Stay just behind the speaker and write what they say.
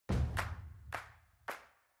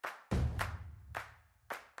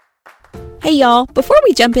Hey y'all, before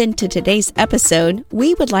we jump into today's episode,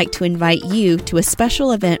 we would like to invite you to a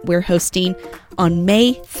special event we're hosting on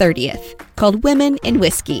May 30th called Women in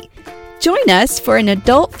Whiskey. Join us for an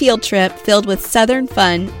adult field trip filled with Southern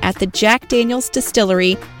fun at the Jack Daniel's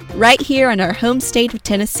Distillery right here in our home state of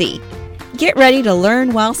Tennessee. Get ready to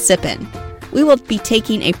learn while sipping. We will be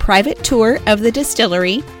taking a private tour of the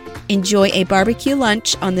distillery, enjoy a barbecue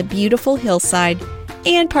lunch on the beautiful hillside,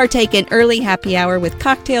 and partake in early happy hour with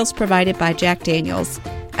cocktails provided by Jack Daniel's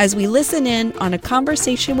as we listen in on a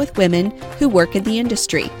conversation with women who work in the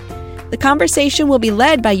industry. The conversation will be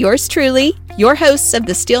led by yours truly, your hosts of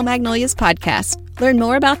the Steel Magnolias podcast. Learn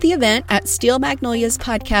more about the event at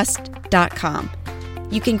steelmagnoliaspodcast.com.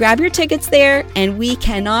 You can grab your tickets there, and we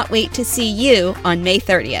cannot wait to see you on May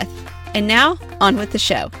 30th. And now, on with the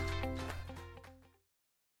show.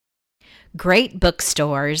 Great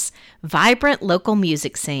bookstores, vibrant local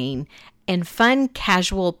music scene, and fun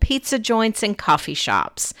casual pizza joints and coffee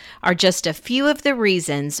shops are just a few of the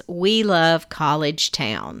reasons we love college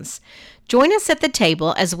towns. Join us at the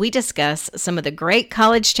table as we discuss some of the great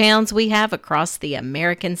college towns we have across the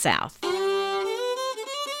American South.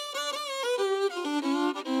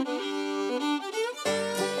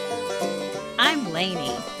 I'm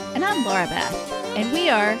Lainey. And I'm Laura Beth. And we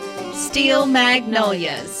are Steel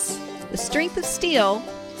Magnolias. The strength of steel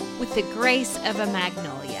with the grace of a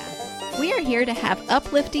magnolia. We are here to have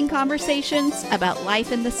uplifting conversations about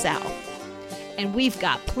life in the South. And we've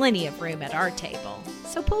got plenty of room at our table,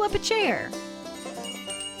 so pull up a chair.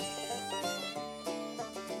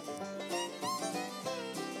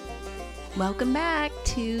 Welcome back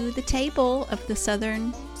to the table of the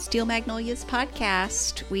Southern Steel Magnolias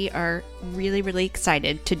podcast. We are really, really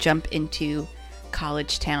excited to jump into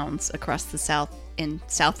college towns across the South and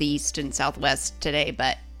Southeast and Southwest today,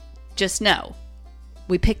 but just know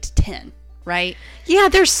we picked 10, right? Yeah,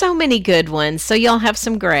 there's so many good ones, so y'all have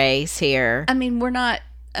some grace here. I mean, we're not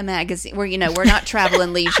a magazine. We're not Travel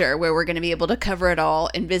and Leisure where we're going to be able to cover it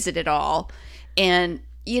all and visit it all. And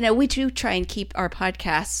we do try and keep our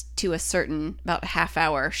podcast to a certain about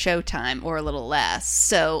half-hour show time or a little less.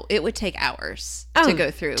 So it would take hours to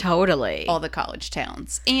go through totally all the college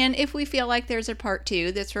towns. And if we feel like there's a part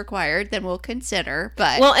 2 that's required, then we'll consider.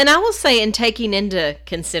 But well, and I will say, in taking into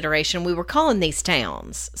consideration, we were calling these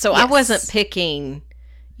towns. So yes. I wasn't picking,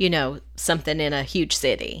 something in a huge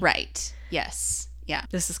city. Right. Yes. Yeah.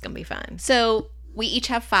 This is going to be fun. So we each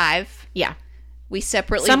have 5. Yeah. We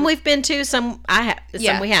separately... Some we've been to, some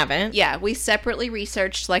we haven't. Yeah, we separately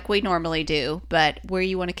researched like we normally do, but where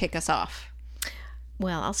you want to kick us off?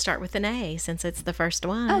 Well, I'll start with an A since it's the first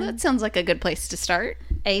one. Oh, that sounds like a good place to start.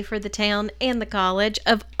 A for the town and the college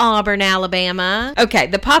of Auburn, Alabama. Okay,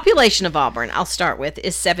 the population of Auburn, I'll start with,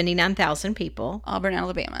 is 79,000 people. Auburn,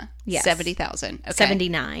 Alabama. Yes. 70,000. Okay.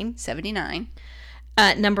 79. 79.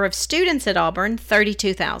 Number of students at Auburn,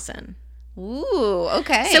 32,000. Ooh,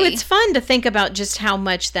 okay. So it's fun to think about just how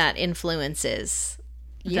much that influences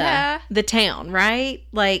the town, right?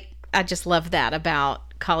 Like, I just love that about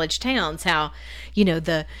college towns, how,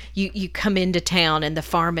 you come into town and the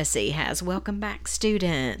pharmacy has welcome back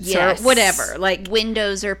students, yes, or whatever. Like,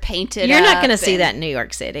 windows are painted You're not up going to see that in New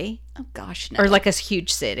York City. Oh, gosh, no. Or like a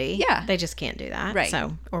huge city. Yeah. They just can't do that. Right.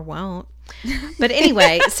 So, or won't. But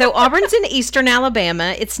anyway, so Auburn's in eastern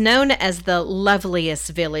Alabama. It's known as the loveliest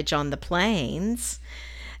village on the plains.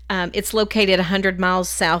 It's located 100 miles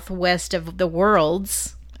southwest of the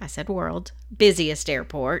world's busiest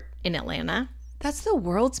airport in Atlanta. That's the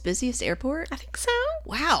world's busiest airport? I think so.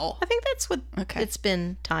 Wow. I think that's what it's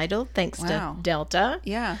been titled, thanks to Delta.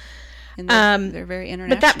 Yeah. And they're very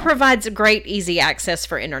international. But that provides a great, easy access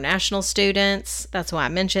for international students. That's why I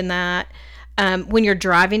mentioned that. When you're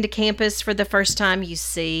driving to campus for the first time, you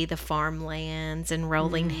see the farmlands and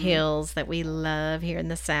rolling hills that we love here in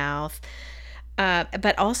the South.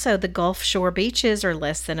 But also the Gulf Shore beaches are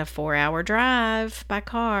less than a 4-hour drive by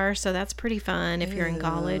car. So that's pretty fun if you're in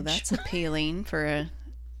college. That's appealing for a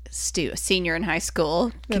senior in high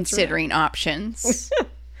school, considering options.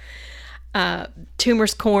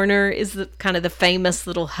 Toomer's Corner is kind of the famous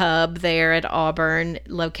little hub there at Auburn,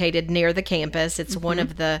 located near the campus. It's one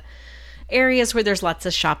of the areas where there's lots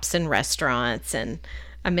of shops and restaurants, and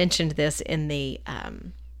I mentioned this in the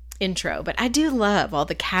intro, but I do love all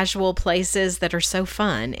the casual places that are so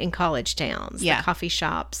fun in college towns. Yeah. The coffee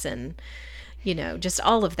shops and, just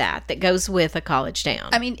all of that goes with a college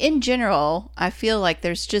town. I mean, in general, I feel like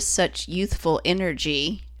there's just such youthful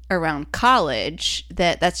energy around college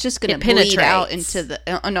that's just going to bleed out into the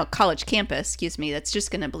college campus, that's just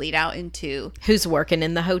going to bleed out into who's working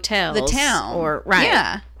in the hotels, the town, or right.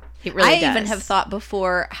 Yeah. It really does. I even have thought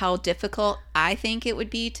before how difficult I think it would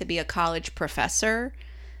be to be a college professor,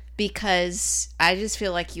 because I just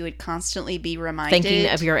feel like you would constantly be reminded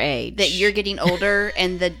Thinking of your age. that you're getting older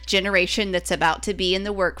and the generation that's about to be in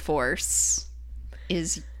the workforce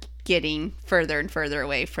is getting further and further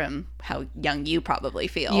away from how young you probably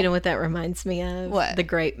feel. You know what that reminds me of? What? The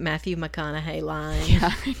great Matthew McConaughey line.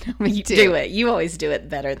 Yeah, I know. You do it. You always do it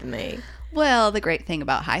better than me. Well, the great thing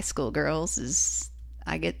about high school girls is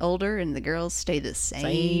I get older and the girls stay the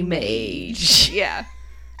same age. Yeah.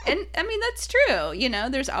 And I mean, that's true. You know,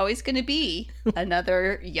 there's always going to be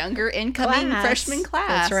another younger incoming freshman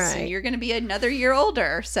class. That's right. And you're going to be another year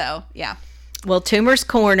older. So, yeah. Well, Toomer's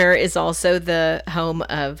Corner is also the home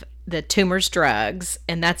of the Toomer's Drugs,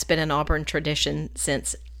 and that's been an Auburn tradition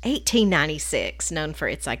since 1896, known for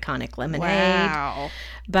its iconic lemonade. Wow.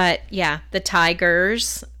 But yeah, the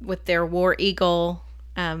Tigers with their War Eagle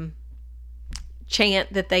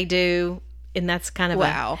chant that they do, and that's kind of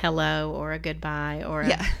a hello or a goodbye or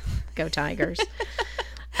a go Tigers.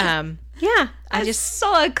 I just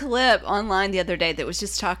saw a clip online the other day that was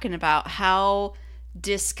just talking about how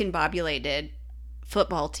discombobulated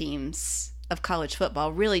football teams of college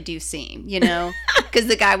football really do seem, you know, because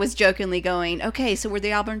the guy was jokingly going, okay, so we're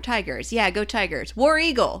the Auburn Tigers. Yeah, go Tigers. War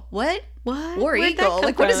Eagle. What? War Eagle?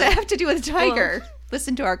 Like, what does that have to do with a tiger? Well,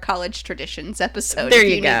 listen to our college traditions episode there if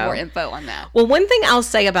you you go. Need more info on that. Well, one thing I'll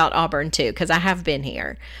say about Auburn, too, because I have been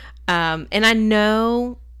here, and I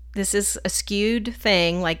know this is a skewed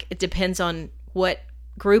thing. Like, it depends on what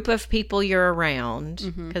group of people you're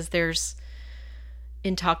around, because there's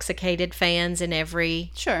intoxicated fans in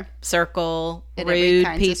every circle, rude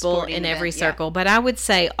people in every circle. But I would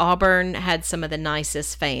say Auburn had some of the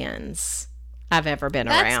nicest fans I've ever been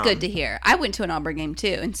around. That's good to hear. I went to an Auburn game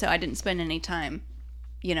too, and so I didn't spend any time,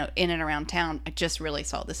 you know, in and around town. I just really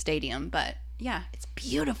saw the stadium, but yeah, it's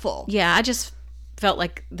beautiful. Yeah, I just felt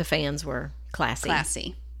like the fans were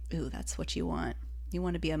classy. Ooh, that's what you want. You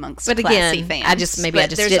want to be amongst but classy again,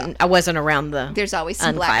 fans. I wasn't around the There's always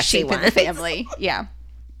some black sheep in the family. Yeah.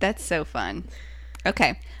 That's so fun.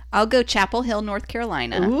 Okay. I'll go Chapel Hill, North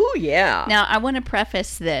Carolina. Ooh, yeah. Now, I want to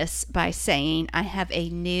preface this by saying I have a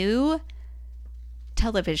new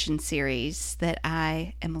television series that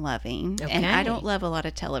I am loving. Okay. And I don't love a lot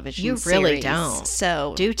of television series. You really don't.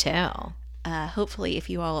 So do tell. Hopefully, if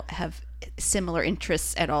you all have similar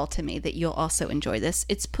interests at all to me, that you'll also enjoy this.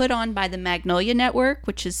 It's put on by the Magnolia Network,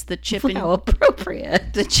 which is the Chip and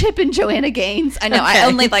appropriate. The Chip and Joanna Gaines. I know. Okay. I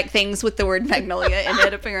only like things with the word Magnolia in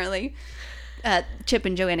it. Apparently, Chip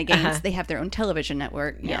and Joanna Gaines. They have their own television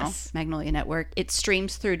network. Yes, Magnolia Network. It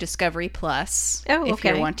streams through Discovery Plus. If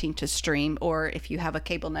you're wanting to stream, or if you have a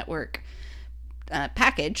cable network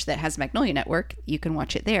package that has Magnolia Network, you can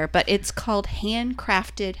watch it there. But it's called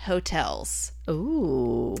Handcrafted Hotels.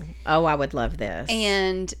 Ooh. Oh, I would love this.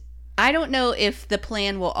 And I don't know if the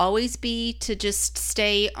plan will always be to just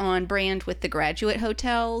stay on brand with the graduate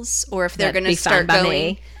hotels, or if they're going to start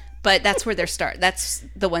going. But that's where they're That's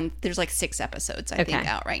the one. There's like 6 episodes, I think,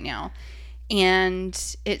 out right now. And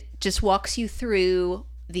it just walks you through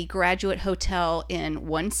the graduate hotel in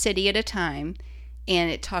one city at a time.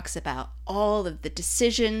 And it talks about all of the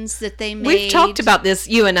decisions that they made. We've talked about this,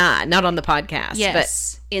 you and I, not on the podcast.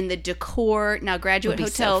 Yes. But in the decor. Now, graduate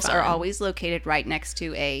hotels are always located right next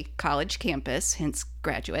to a college campus, hence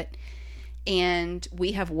graduate. And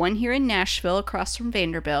we have one here in Nashville across from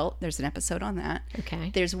Vanderbilt. There's an episode on that.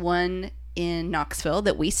 Okay. There's one in Knoxville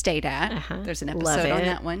that we stayed at. There's an episode on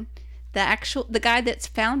that one. The guy that's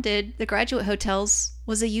founded the graduate hotels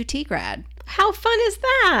was a UT grad. How fun is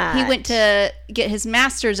that? He went to get his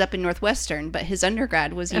master's up in Northwestern, but his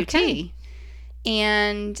undergrad was UT.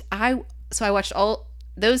 And I watched all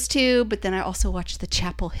those 2, but then I also watched the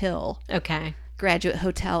Chapel Hill graduate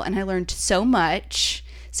hotel, and I learned so much.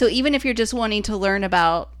 So even if you're just wanting to learn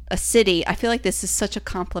about a city, I feel like this is such a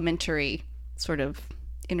complimentary sort of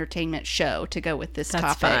entertainment show to go with this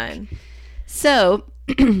topic. Fun. So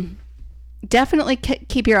definitely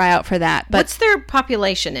keep your eye out for that. But what's their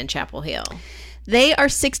population in Chapel Hill? They are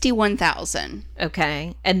 61,000.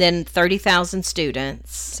 Okay. And then 30,000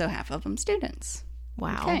 students. So half of them students.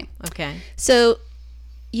 Wow. Okay. So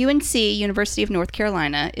UNC, University of North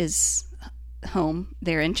Carolina, is home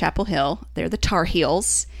there in Chapel Hill. They're the Tar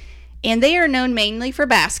Heels. And they are known mainly for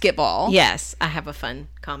basketball. Yes, I have a fun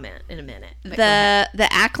comment in a minute. The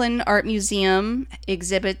Ackland Art Museum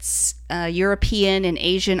exhibits European and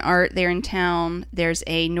Asian art there in town. There's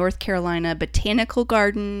a North Carolina Botanical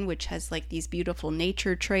Garden, which has like these beautiful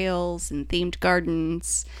nature trails and themed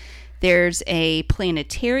gardens. There's a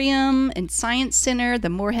planetarium and science center, the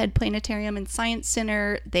Moorhead Planetarium and Science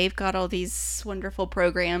Center. They've got all these wonderful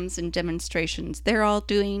programs and demonstrations they're all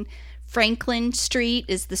doing. Franklin Street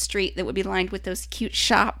is the street that would be lined with those cute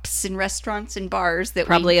shops and restaurants and bars that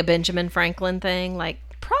Probably a Benjamin Franklin thing, like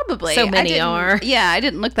probably so many are. Yeah, I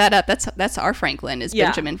didn't look that up. That's our Franklin is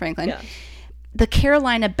Benjamin Franklin. Yeah. The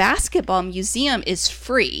Carolina Basketball Museum is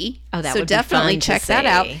free. Oh, that so would be definitely fun to check that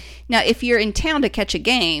out. see. Now, if you're in town to catch a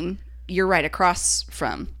game, you're right across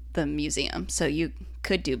from the museum, so you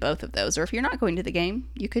could do both of those. Or if you're not going to the game,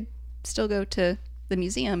 you could still go to the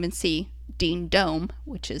museum and see Dean Dome,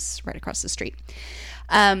 which is right across the street.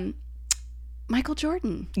 Michael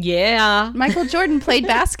Jordan. Yeah. Michael Jordan played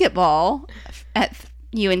basketball at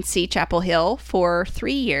UNC Chapel Hill for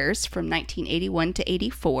 3 years, from 1981 to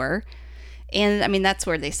 84. And I mean, that's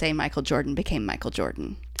where they say Michael Jordan became Michael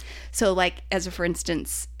Jordan. So like, for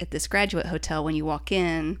instance, at this Graduate Hotel, when you walk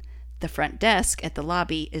in, the front desk at the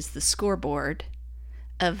lobby is the scoreboard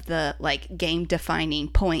of the like game defining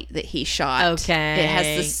point that he shot. Okay. It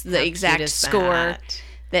has the How exact cute is score. that?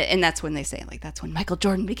 And that's when they say, like, that's when Michael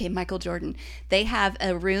Jordan became Michael Jordan. They have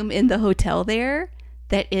a room in the hotel there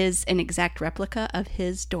that is an exact replica of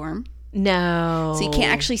his dorm. No. So you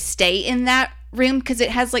can't actually stay in that room because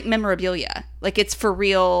it has like memorabilia. Like it's for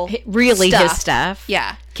real. Really stuff. his stuff?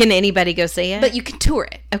 Yeah. Can anybody go see it? But you can tour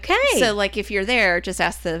it. Okay. So like if you're there, just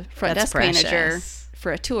ask the front That's desk manager precious.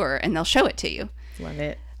 for a tour and they'll show it to you. Love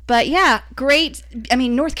it. But yeah, great. I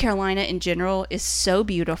mean, North Carolina in general is so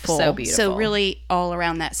beautiful. So beautiful. So really all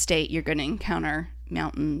around that state, you're going to encounter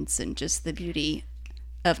mountains and just the beauty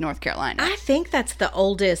of North Carolina. I think that's the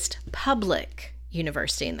oldest public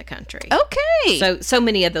university in the country. Okay. So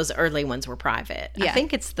many of those early ones were private. I Yeah.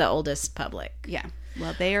 think it's the oldest public. Yeah.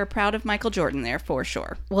 Well, they are proud of Michael Jordan there for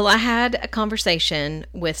sure. Well, I had a conversation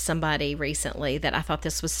with somebody recently that I thought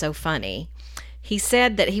this was so funny. He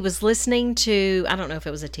said that he was listening to, I don't know if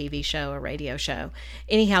it was a TV show or radio show.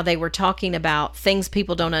 Anyhow, they were talking about things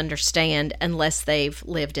people don't understand unless they've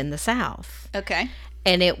lived in the South. Okay.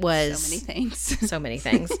 And it was So many things. so many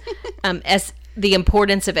things. The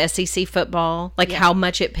importance of SEC football, like how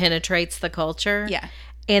much it penetrates the culture. Yeah.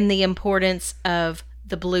 And the importance of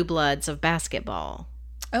the blue bloods of basketball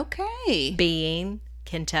Okay. being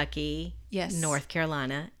Kentucky, Yes. North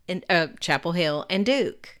Carolina, and Chapel Hill, and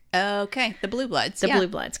Duke. Okay. The Blue Bloods. The yeah. blue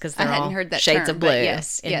bloods, because I they're hadn't all heard that shades term, of but blue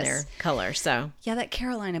yes, in yes. their color. So Yeah, that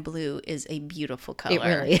Carolina blue is a beautiful color. It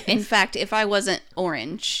really is. In fact, if I wasn't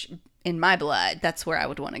orange in my blood, that's where I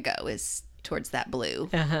would want to go, is towards that blue.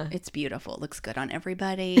 Uh-huh. It's beautiful. It looks good on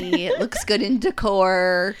everybody. It looks good in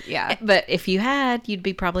decor. Yeah. But if you had, you'd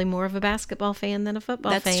be probably more of a basketball fan than a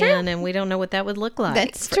football That's fan, true. and we don't know what that would look like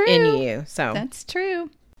That's in true. you. So That's true.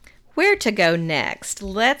 where to go next?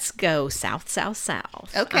 Let's go south, south,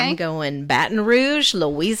 south. Okay. I'm going Baton Rouge,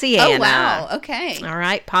 Louisiana. Oh, wow. Okay. All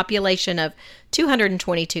right. Population of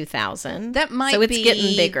 222,000. That might so it's be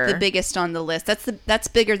getting bigger. the biggest on the list. That's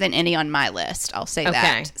bigger than any on my list. I'll say Okay.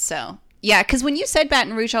 that. So, yeah, because when you said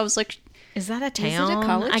Baton Rouge, I was like, Is that a it town? a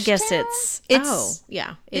college I guess town? it's. It's- Oh,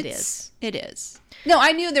 yeah, it is. It is. No,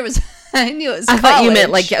 I knew there was. I knew it was. I thought you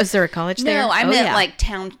meant college. like, is there a college there? No, I Oh, meant yeah. like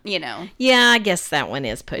town. You know. Yeah, I guess that one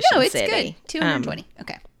is pushing No, it's city. good. 220.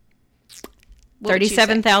 Okay. What would you say?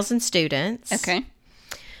 37,000 students. Okay.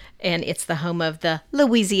 And it's the home of the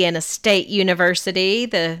Louisiana State University,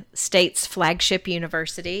 the state's flagship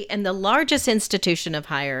university, and the largest institution of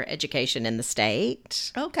higher education in the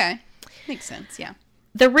state. Okay. Makes sense. Yeah.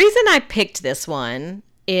 The reason I picked this one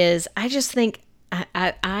is I just think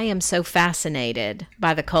I am so fascinated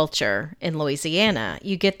by the culture in Louisiana.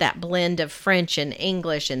 You get that blend of French and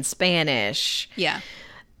English and Spanish. Yeah.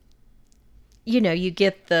 You know, you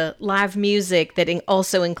get the live music that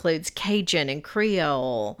also includes Cajun and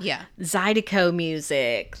Creole. Yeah. Zydeco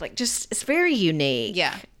music. Like, just, it's very unique.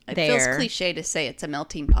 Yeah. It there. feels cliche to say it's a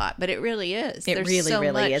melting pot, but it really is. It There's really, so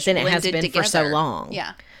really much is. And it has blended been for so together. long.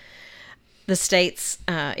 Yeah.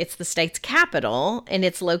 It's the state's capital, and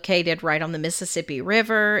it's located right on the Mississippi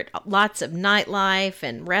River. Lots of nightlife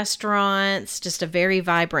and restaurants, just a very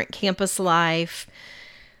vibrant campus life.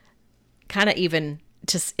 Kind of even,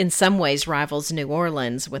 just in some ways, rivals New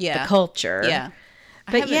Orleans with the culture. Yeah.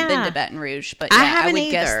 I But haven't been yeah. to Baton Rouge, but I yeah, I haven't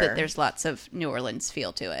would guess either. that there's lots of New Orleans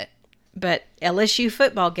feel to it. But LSU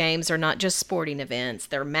football games are not just sporting events.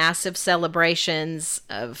 They're massive celebrations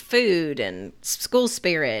of food and school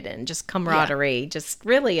spirit and just camaraderie. Just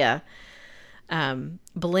really a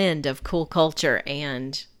blend of cool culture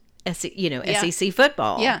and, SEC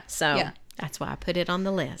football. Yeah. So Yeah. that's why I put it on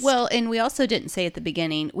the list. Well, and we also didn't say at the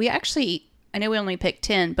beginning, I know we only picked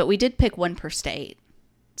 10, but we did pick one per state.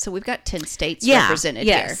 So we've got 10 states Yeah, represented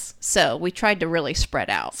yes. here. So we tried to really spread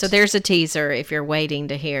out. So there's a teaser if you're waiting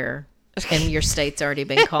to hear and your state's already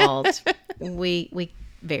been called. We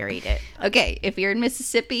varied it. Okay, if you're in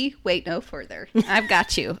Mississippi, wait no further. I've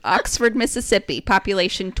got you. Oxford, Mississippi,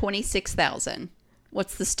 population 26,000.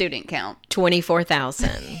 What's the student count?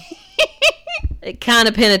 24,000. It kind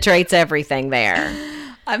of penetrates everything there.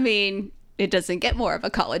 I mean, it doesn't get more of a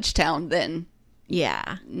college town than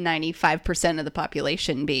Yeah. 95% of the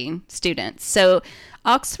population being students. So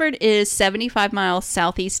Oxford is 75 miles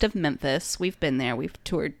southeast of Memphis. We've been there. We've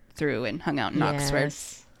toured through and hung out in Oxford.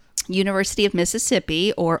 Yes. University of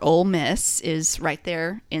Mississippi, or Ole Miss, is right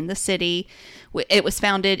there in the city. It was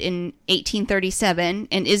founded in 1837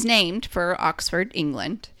 and is named for Oxford,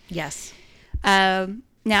 England. Yes.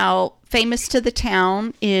 Now, famous to the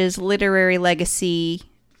town is literary legacy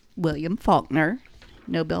William Faulkner,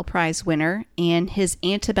 Nobel Prize winner, and his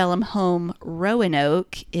antebellum home,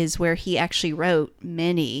 Roanoke, is where he actually wrote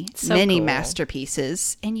many cool.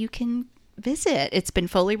 masterpieces, and you can visit. It's been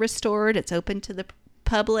fully restored. It's open to the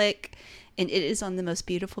public, and it is on the most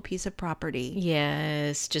beautiful piece of property.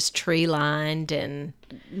 Yes. Just tree lined and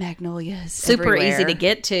Magnolias super everywhere. easy to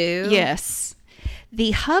get to. Yes.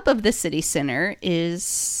 The hub of the city center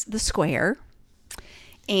is the square,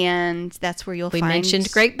 and that's where We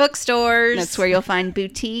mentioned great bookstores. That's where you'll find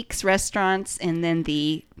boutiques, restaurants, and then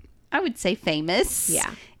the, I would say, famous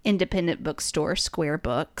independent bookstore, Square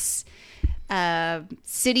Books.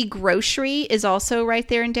 City Grocery is also right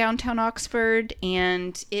there in downtown Oxford,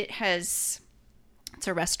 and it's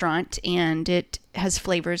a restaurant, and it has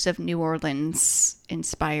flavors of New Orleans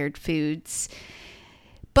inspired foods.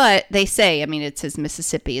 But they say, I mean, it's as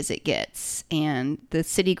Mississippi as it gets. And the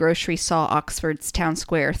City Grocery saw Oxford's town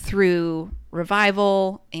square through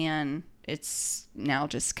revival, and it's now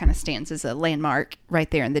just kind of stands as a landmark right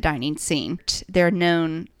there in the dining scene. They're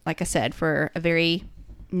known, like I said, for a very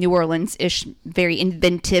New Orleans-ish, very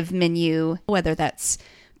inventive menu, whether that's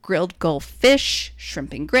grilled Gulf fish,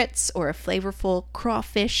 shrimp and grits, or a flavorful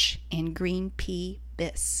crawfish and green pea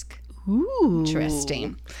bisque. Ooh.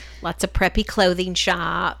 Interesting. Lots of preppy clothing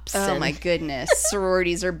shops. Oh and- my goodness.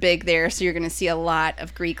 Sororities are big there, so you're going to see a lot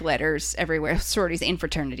of Greek letters everywhere. Sororities and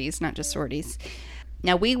fraternities, not just sororities.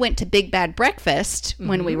 Now, we went to Big Bad Breakfast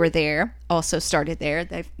when we were there, also started there.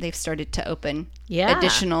 They've started to open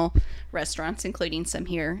additional restaurants, including some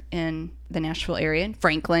here in the Nashville area, in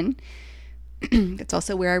Franklin. That's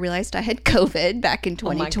also where I realized I had COVID back in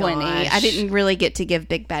 2020. gosh. I didn't really get to give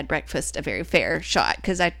Big Bad Breakfast a very fair shot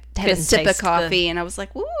because I had a Couldn't sip of taste coffee and I was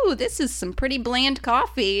like, "Ooh, this is some pretty bland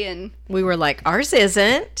coffee." And We were like, ours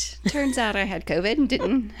isn't. turns out I had COVID and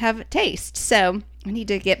didn't have a taste. So I need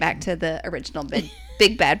to get back to the original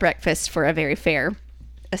Big Bad Breakfast for a very fair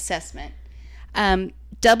assessment.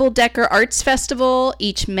 Double Decker Arts Festival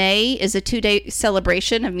each May is a 2-day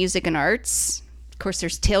celebration of music and arts. Of course,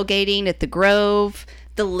 there's tailgating at the Grove.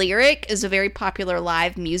 The Lyric is a very popular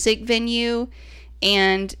live music venue.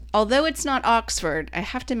 And although it's not Oxford, I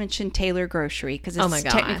have to mention Taylor Grocery because it's Oh my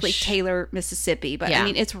gosh. technically Taylor, Mississippi. But Yeah. I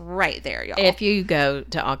mean, it's right there, y'all. If you go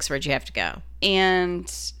to Oxford, you have to go.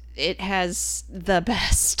 And it has the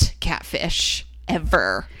best catfish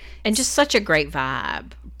ever. And just such a great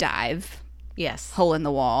vibe. Dive, Yes. hole in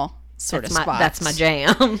the wall sort of spots. That's my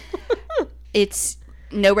jam. It's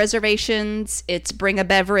no reservations. It's bring a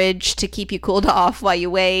beverage to keep you cooled off while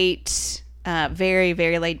you wait. Very,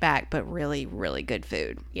 very laid back, but really, really good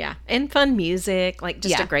food. Yeah. And fun music. Like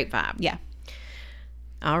just Yeah. a great vibe. Yeah.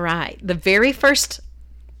 All right. The very first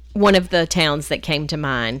one of the towns that came to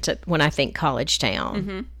mind when I think college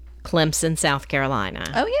town, Clemson, South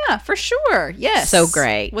Carolina. Oh, yeah, for sure. Yes. So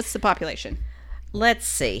great. What's the population? Let's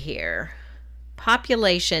see here.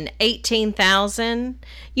 Population 18,000.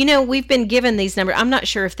 You know, we've been given these numbers. I'm not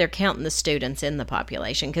sure if they're counting the students in the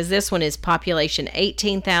population because this one is population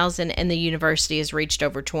 18,000 and the university has reached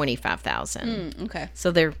over 25,000. Okay. So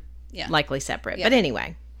they're likely separate. But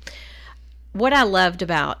anyway, what I loved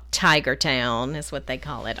about Tiger Town is what they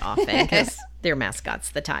call it often because their mascot's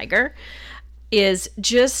the tiger, is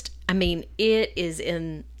just, I mean, it is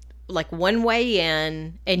in like one way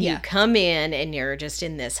in and you come in and you're just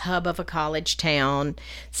in this hub of a college town.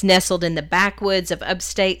 It's nestled in the backwoods of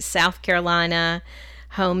upstate South Carolina,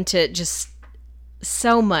 home to just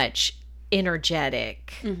so much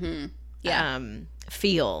energetic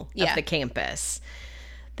feel of the campus.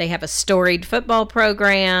 They have a storied football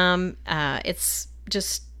program. It's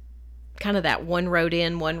just kind of that one road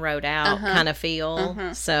in, one road out kind of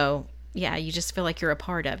feel. So yeah, you just feel like you're a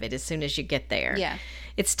part of it as soon as you get there. Yeah.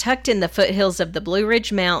 It's tucked in the foothills of the Blue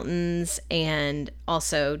Ridge Mountains and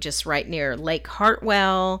also just right near Lake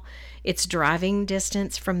Hartwell. It's driving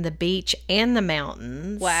distance from the beach and the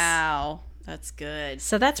mountains. Wow. That's good.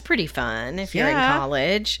 So that's pretty fun if you're in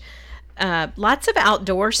college. Lots of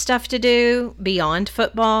outdoor stuff to do beyond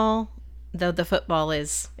football, though the football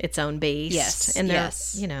is its own beast. Yes. And they're,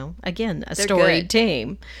 again, a storied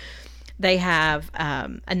team. They have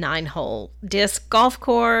a 9-hole disc golf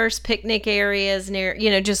course, picnic areas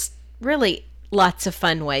near, just really lots of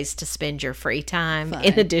fun ways to spend your free time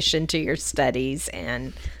in addition to your studies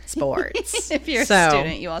and sports. If you're a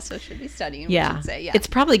student, you also should be studying. Yeah. It's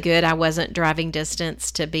probably good I wasn't driving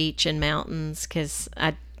distance to beach and mountains because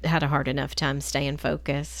I had a hard enough time staying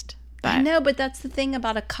focused. But I know, but that's the thing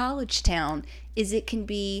about a college town is it can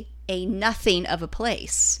be a nothing of a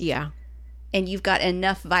place. Yeah. And you've got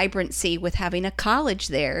enough vibrancy with having a college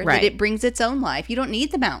there that it brings its own life. You don't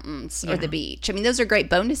need the mountains or the beach. I mean, those are great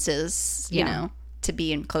bonuses, you know, to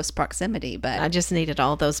be in close proximity. But I just needed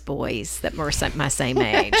all those boys that were my same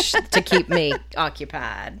age to keep me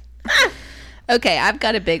occupied. Okay, I've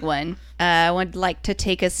got a big one. I would like to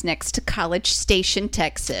take us next to College Station,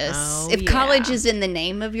 Texas. Oh, if college is in the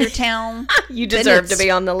name of your town, you deserve to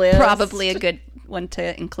be on the list. Probably a good one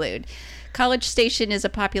to include. College Station is a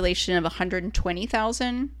population of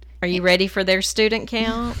 120,000. Are you ready for their student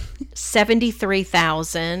count?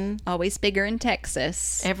 73,000. Always bigger in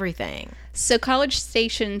Texas. Everything. So College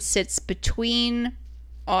Station sits between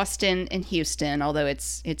Austin and Houston, although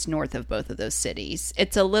it's north of both of those cities.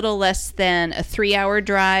 It's a little less than a 3-hour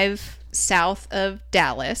drive south of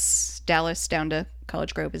Dallas. Dallas down to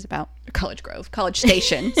College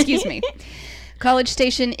Station, excuse me. College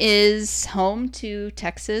Station is home to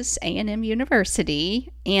Texas A&M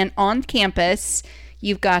University, and on campus,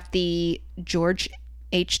 you've got the George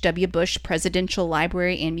H.W. Bush Presidential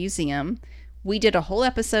Library and Museum. We did a whole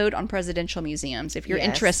episode on presidential museums. If you're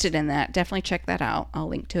interested in that, definitely check that out. I'll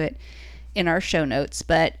link to it in our show notes.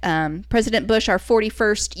 But President Bush, our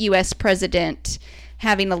 41st U.S. president,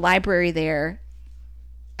 having a library there,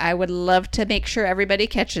 I would love to make sure everybody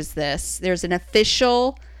catches this. There's an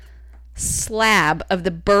official slab of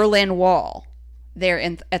the Berlin Wall there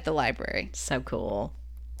at the library. So cool.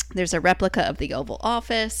 There's a replica of the Oval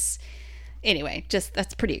Office. Anyway, just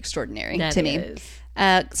that's pretty extraordinary to me.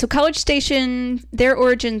 So College Station, their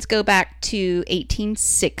origins go back to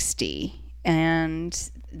 1860,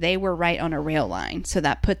 and they were right on a rail line. So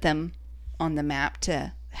that put them on the map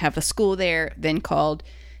to have a school there, then called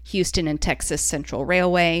Houston and Texas Central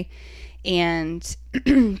Railway. And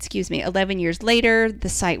 11 years later, the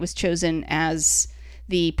site was chosen as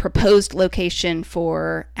the proposed location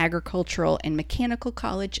for Agricultural and Mechanical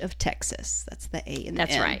College of Texas. That's the A and the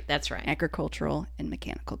M. That's right. Agricultural and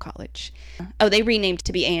Mechanical College. Oh, they renamed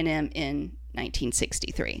to be A&M in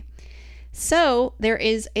 1963. So there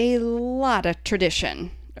is a lot of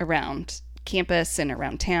tradition around campus and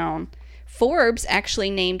around town. Forbes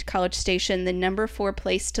actually named College Station the number 4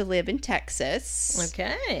 place to live in Texas.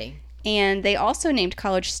 Okay. And they also named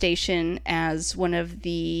College Station as one of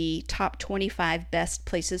the top 25 best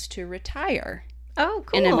places to retire. Oh,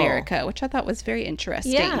 cool. In America, which I thought was very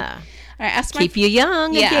interesting. Yeah. I asked Keep you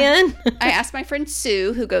young again. I asked my friend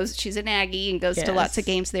Sue, she's an Aggie and goes to lots of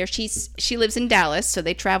games there. She lives in Dallas, so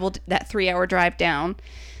they traveled that 3-hour drive down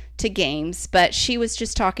to games. But she was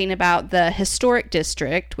just talking about the historic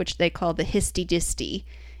district, which they call the Histy-Disty.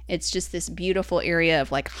 It's just this beautiful area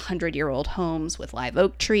of like 100-year-old homes with live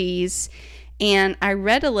oak trees. And I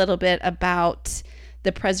read a little bit about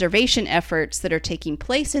the preservation efforts that are taking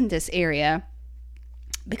place in this area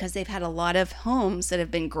because they've had a lot of homes that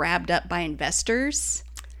have been grabbed up by investors.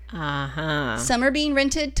 Uh-huh. Some are being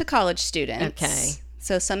rented to college students. Okay.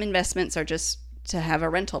 So some investments are just to have a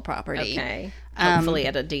rental property. Okay. Hopefully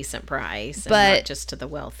at a decent price, but and not just to the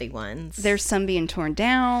wealthy ones. There's some being torn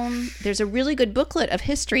down. There's a really good booklet of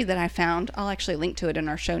history that I found. I'll actually link to it in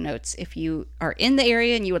our show notes. If you are in the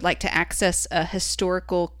area and you would like to access a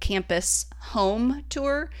historical campus home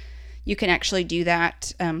tour, you can actually do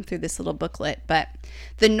that through this little booklet. But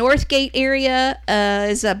the Northgate area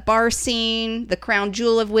is a bar scene, the crown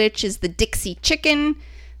jewel of which is the Dixie Chicken.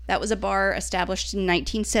 That was a bar established in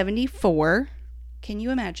 1974. Can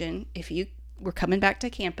you imagine if you were coming back to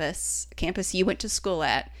campus you went to school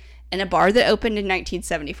at, and a bar that opened in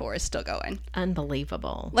 1974 is still going?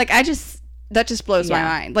 Unbelievable. Like, that just blows my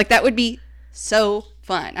mind. Like, that would be so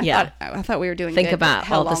fun. I thought we were doing Think good about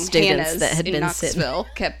how all the long students Hannah's that had in been Knoxville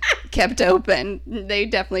kept open. They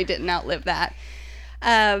definitely didn't outlive that.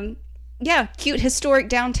 yeah, cute historic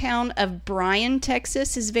downtown of Bryan,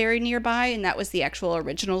 Texas is very nearby, and that was the actual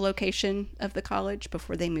original location of the college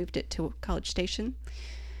before they moved it to College Station.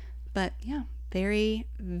 But yeah, very,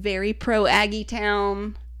 very pro Aggie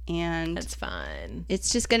town, and That's fun.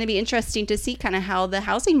 it's just going to be interesting to see kind of how the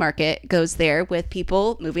housing market goes there with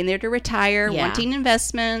people moving there to retire, Yeah. wanting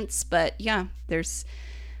investments. But yeah, there's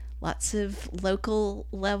lots of local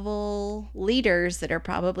level leaders that are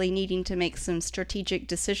probably needing to make some strategic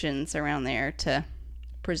decisions around there to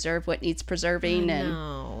preserve what needs preserving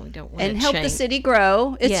No, don't want and to help the city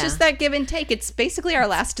grow. It's Yeah. just that give and take. It's basically our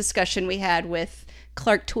last discussion we had with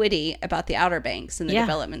Clark Twitty about the Outer Banks and the Yeah.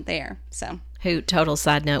 development there. So Who, total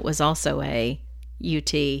side note, was also a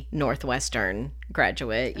UT Northwestern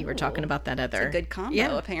graduate. You were talking about that other. a good combo,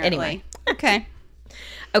 Yeah. apparently. Anyway. Okay.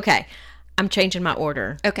 Okay. I'm changing my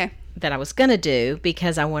order Okay. that I was going to do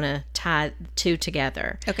because I want to tie two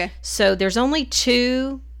together. Okay. So there's only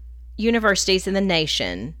 2 universities in the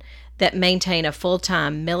nation that maintain a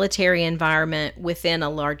full-time military environment within a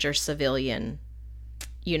larger civilian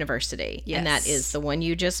university. And that Yes. is the one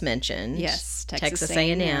you just mentioned. Yes, Texas Texas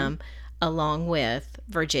A&M, along with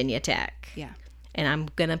Virginia Tech. Yeah. And I'm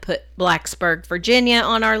going to put Blacksburg, Virginia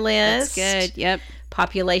on our list. That's good. Yep.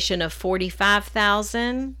 Population of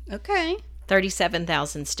 45,000, Okay.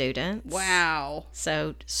 37,000 students. Wow.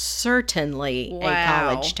 So certainly a Wow.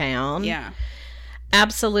 college town. Yeah.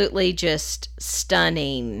 Absolutely just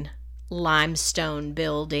stunning limestone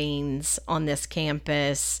buildings on this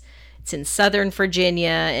campus. It's in Southern Virginia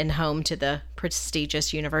and home to the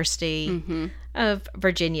prestigious University of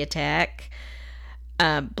Virginia Tech.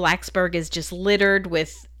 Blacksburg is just littered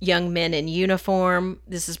with young men in uniform.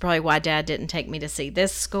 This is probably why Dad didn't take me to see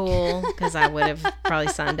this school, because I would have probably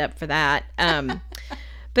signed up for that.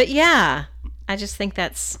 But yeah, I just think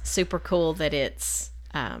that's super cool that it's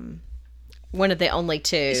one of the only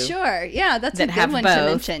 2 Sure. Yeah, that's a that good have one both to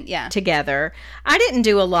mention. Yeah. together. I didn't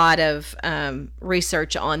do a lot of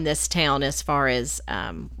research on this town as far as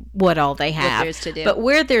what all they have. there's to do. But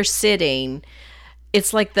where they're sitting,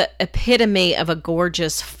 it's like the epitome of a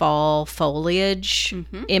gorgeous fall foliage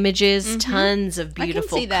images, tons of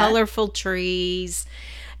beautiful, see that. colorful trees,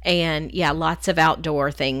 and yeah, lots of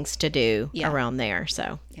outdoor things to do Yeah. around there.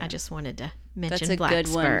 So I just wanted to mention That's a good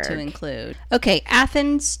one to Blacksburg. include. Okay,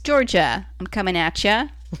 Athens, Georgia. I'm coming at you.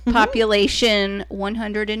 Population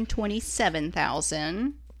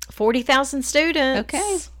 127,000. 40,000 students.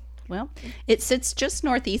 Okay. Well, it sits just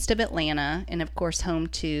northeast of Atlanta and, of course, home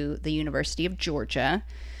to the University of Georgia,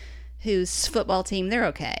 whose football team, they're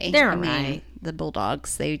okay. They're all right. The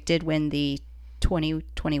Bulldogs, they did win the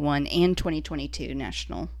 2021 and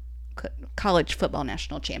 2022 college football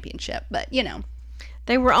national championship. But, you know.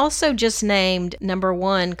 They were also just named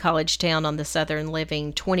 #1 college town on the Southern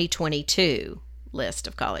Living 2022 list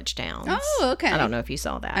of college towns. Oh, okay. I don't know if you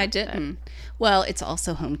saw that. I didn't. Well, it's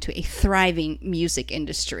also home to a thriving music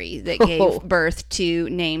industry that gave birth to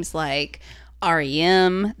names like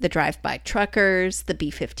REM, the Drive-By Truckers, the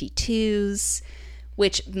B-52s,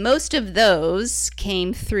 which most of those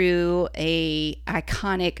came through a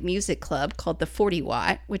iconic music club called the 40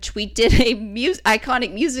 Watt, which we did a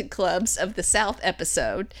iconic music clubs of the South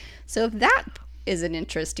episode. So if that is an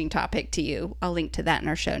interesting topic to you, I'll link to that in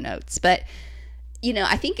our show notes. But you know,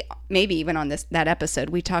 I think maybe even on that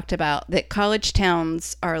episode, we talked about that college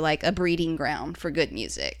towns are like a breeding ground for good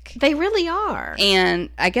music. They really are.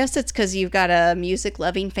 And I guess it's because you've got a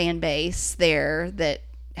music-loving fan base there that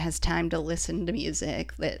has time to listen to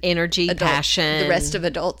music. That Energy, passion. The rest of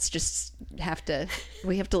adults just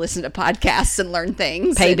we have to listen to podcasts and learn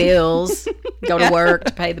things. Pay bills, go to work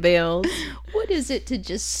to pay the bills. What is it to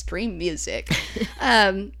just stream music?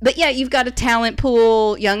 But yeah, you've got a talent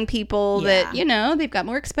pool, young people that, you know, they've got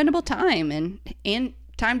more expendable time and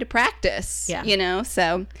time to practice, you know,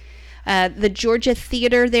 so the Georgia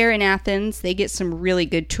Theater there in Athens, they get some really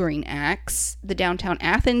good touring acts. The downtown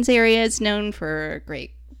Athens area is known for a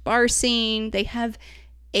great bar scene. They have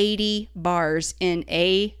 80 bars in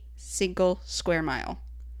a single square mile.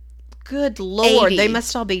 Good Lord. 80. They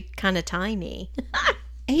must all be kind of tiny.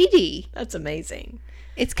 80. That's amazing.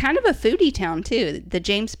 It's kind of a foodie town, too. The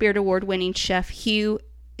James Beard Award-winning chef Hugh,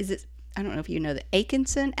 I don't know if you know the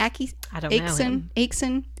Atkinson? I don't know him.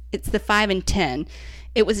 Aikson. It's the 5 and 10.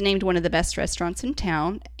 It was named one of the best restaurants in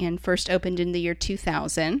town and first opened in the year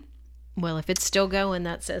 2000. Well, if it's still going,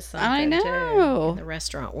 that says something, I know. too, in the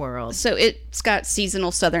restaurant world. So it's got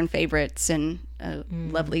seasonal Southern favorites and a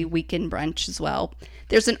lovely weekend brunch as well.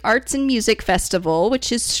 There's an arts and music festival,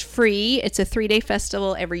 which is free. It's a 3-day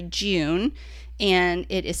festival every June, and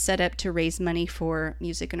it is set up to raise money for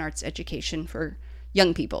music and arts education for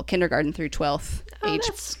young people, kindergarten through 12th age.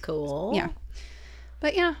 That's cool. Yeah.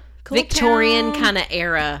 But yeah, cool Victorian town. kind of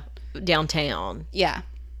era downtown. Yeah.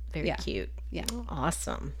 Very cute. Yeah.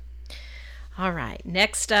 Awesome. All right.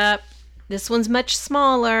 Next up, this one's much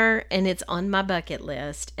smaller and it's on my bucket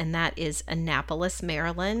list, and that is Annapolis,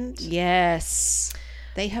 Maryland. Yes.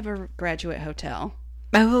 They have a graduate hotel.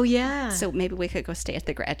 Oh, yeah. So maybe we could go stay at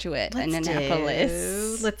the Graduate in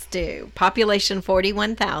Annapolis. Let's do. Population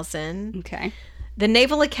 41,000. Okay. The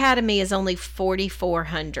Naval Academy is only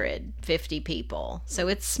 4,450 people, so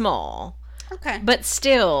it's small. Okay. But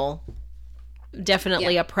still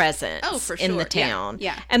definitely a presence for in the sure. town.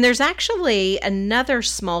 Yeah. And there's actually another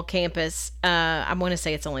small campus. I want to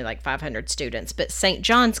say it's only like 500 students, but St.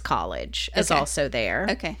 John's College is also there.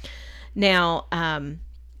 Okay. Now,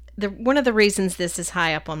 one of the reasons this is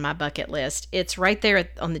high up on my bucket list, it's right there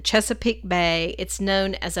on the Chesapeake Bay. It's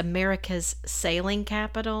known as America's sailing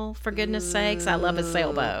capital, for goodness sakes. I love a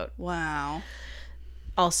sailboat. Wow.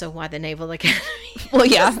 Also why the Naval Academy Well,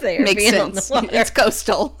 yeah, is there. makes being on the sense. water. It's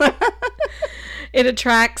coastal. It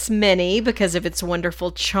attracts many because of its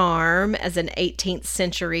wonderful charm as an 18th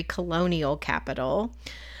century colonial capital.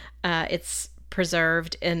 It's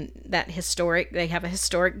preserved in that they have a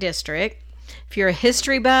historic district. If you're a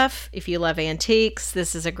history buff, if you love antiques,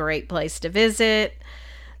 this is a great place to visit.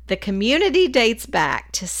 The community dates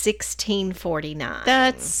back to 1649.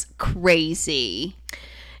 That's crazy.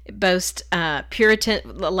 It boasts a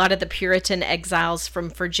lot of the Puritan exiles from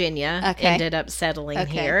Virginia ended up settling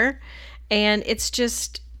here. And it's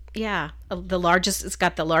just, it's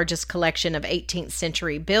got the largest collection of 18th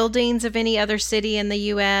century buildings of any other city in the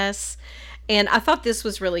U.S. And I thought this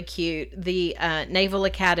was really cute. The Naval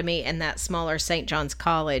Academy and that smaller St. John's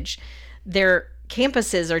College, their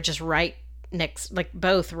campuses are just right next, like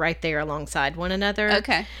both right there alongside one another.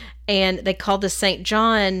 Okay. And they call the St.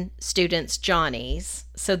 John students Johnnies.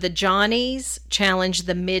 So the Johnnies challenge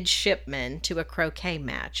the midshipmen to a croquet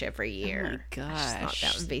match every year. Oh my gosh. I just thought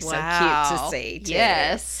that would be so cute to see, too.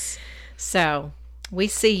 Yes. So we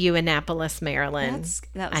see you, Annapolis, Maryland.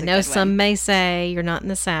 That was I a know good some one. may say you're not in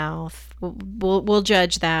the South. We'll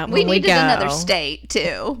judge that We when we needed go. another state,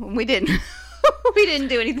 too. We didn't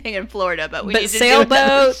do anything in Florida, but we But needed to do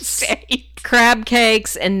another sailboats, state. crab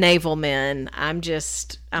cakes, and naval men. I'm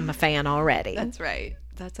a fan already. That's right.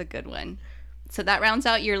 That's a good one. So that rounds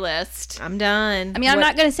out your list. I'm done. I mean, I'm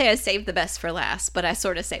not going to say I saved the best for last, but I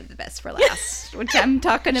sort of saved the best for last, which I'm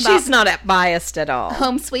talking about. She's not biased at all.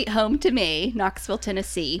 Home sweet home to me, Knoxville,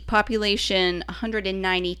 Tennessee. Population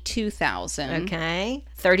 192,000. Okay.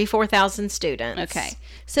 34,000 students. Okay.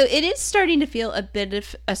 So it is starting to feel a bit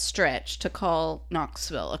of a stretch to call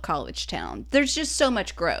Knoxville a college town. There's just so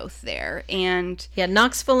much growth there. And yeah,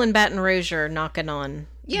 Knoxville and Baton Rouge are knocking on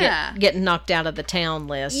getting knocked out of the town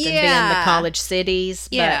list and being the college cities.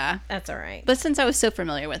 But that's all right. But since I was so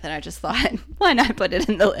familiar with it, I just thought, why not put it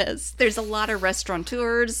in the list? There's a lot of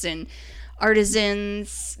restaurateurs and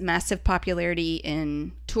artisans, massive popularity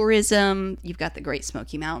in tourism. You've got the Great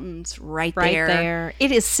Smoky Mountains right there.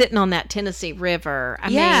 It is sitting on that Tennessee River. I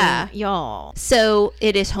mean, y'all. So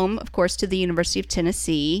it is home, of course, to the University of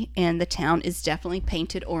Tennessee, and the town is definitely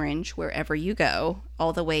painted orange wherever you go,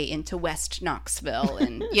 all the way into West Knoxville.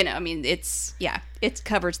 And, it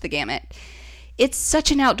covers the gamut. It's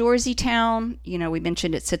such an outdoorsy town. You know, we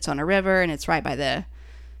mentioned it sits on a river, and it's right by the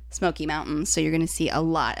Smoky Mountains, so you're going to see a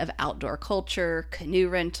lot of outdoor culture, canoe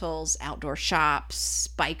rentals, outdoor shops,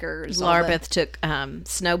 bikers. Larbeth took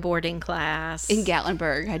snowboarding class. In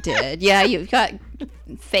Gatlinburg, I did. Yeah, you've got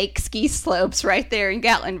fake ski slopes right there in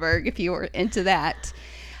Gatlinburg if you were into that.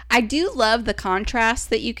 I do love the contrast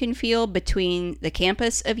that you can feel between the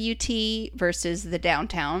campus of UT versus the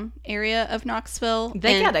downtown area of Knoxville.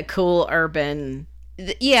 They got a cool urban...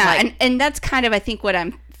 and that's kind of, I think, what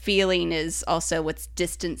I'm feeling is also what's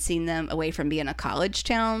distancing them away from being a college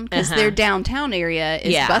town, because their downtown area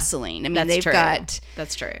is bustling. I mean, they've got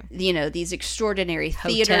that's true. You know, these extraordinary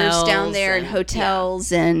theaters down there and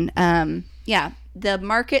hotels and the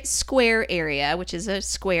Market Square area, which is a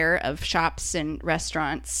square of shops and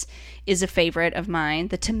restaurants, is a favorite of mine.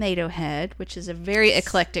 The Tomato Head, which is a very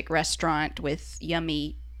eclectic restaurant with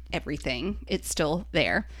yummy everything. It's still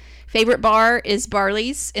there. Favorite bar is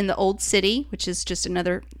Barley's in the Old City, which is just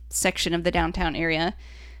another section of the downtown area.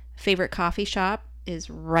 Favorite coffee shop is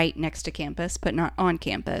right next to campus, but not on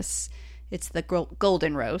campus. It's the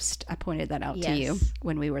Golden Roast. I pointed that out to you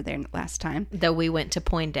when we were there last time. Though we went to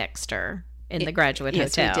Poindexter in the Graduate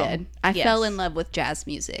Hotel. Yes, we did. I fell in love with jazz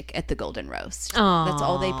music at the Golden Roast. Aww. That's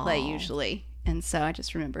all they play usually. And so I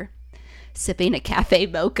just remember sipping a cafe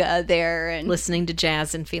mocha there and listening to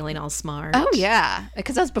jazz and feeling all smart. Oh, yeah.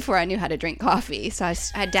 Because that was before I knew how to drink coffee. So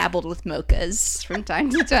I dabbled with mochas from time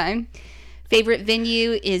to time. Favorite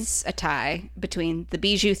venue is a tie between the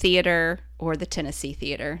Bijou Theater or the Tennessee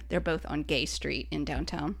Theater. They're both on Gay Street in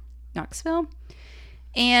downtown Knoxville.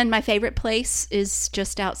 And my favorite place is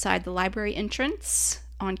just outside the library entrance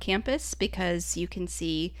on campus because you can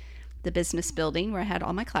see the business building where I had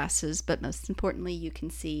all my classes, but most importantly, you can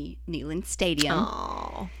see Neyland Stadium.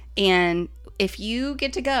 Aww. And if you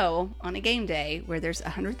get to go on a game day where there's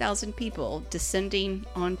 100,000 people descending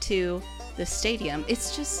onto the stadium,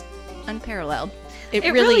 it's just unparalleled. It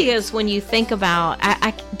really is when you think about,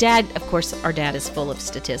 Dad, of course, our dad is full of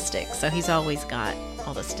statistics, so he's always got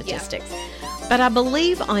all the statistics. Yeah. But I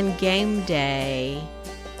believe on game day,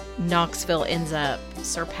 Knoxville ends up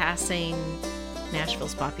surpassing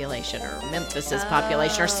Nashville's population or Memphis's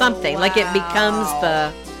population or something. Wow. Like it becomes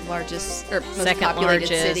the largest or second largest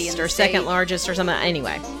city in the or state. Second largest or something.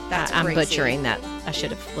 Anyway, I'm butchering that. I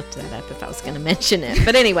should have looked that up if I was going to mention it.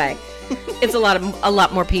 But anyway, it's a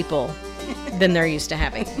lot more people than they're used to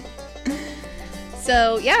having.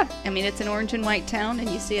 So, yeah, I mean, it's an orange and white town, and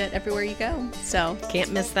you see it everywhere you go. So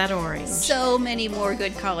can't miss that orange. So many more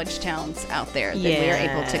good college towns out there than we were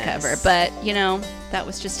able to cover. But, you know, that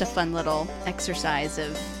was just a fun little exercise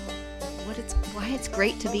of why it's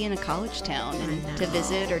great to be in a college town and to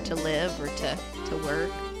visit or to live or to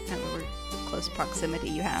work, however close proximity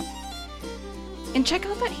you have. And check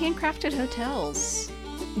out that Handcrafted Hotels.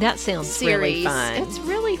 That sounds series. Really fun. It's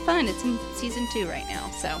really fun. It's in season 2 right now,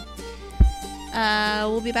 so...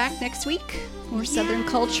 we'll be back next week. More Southern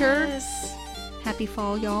culture. Happy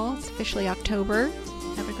fall, y'all. It's officially October.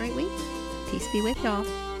 Have a great week. Peace be with y'all.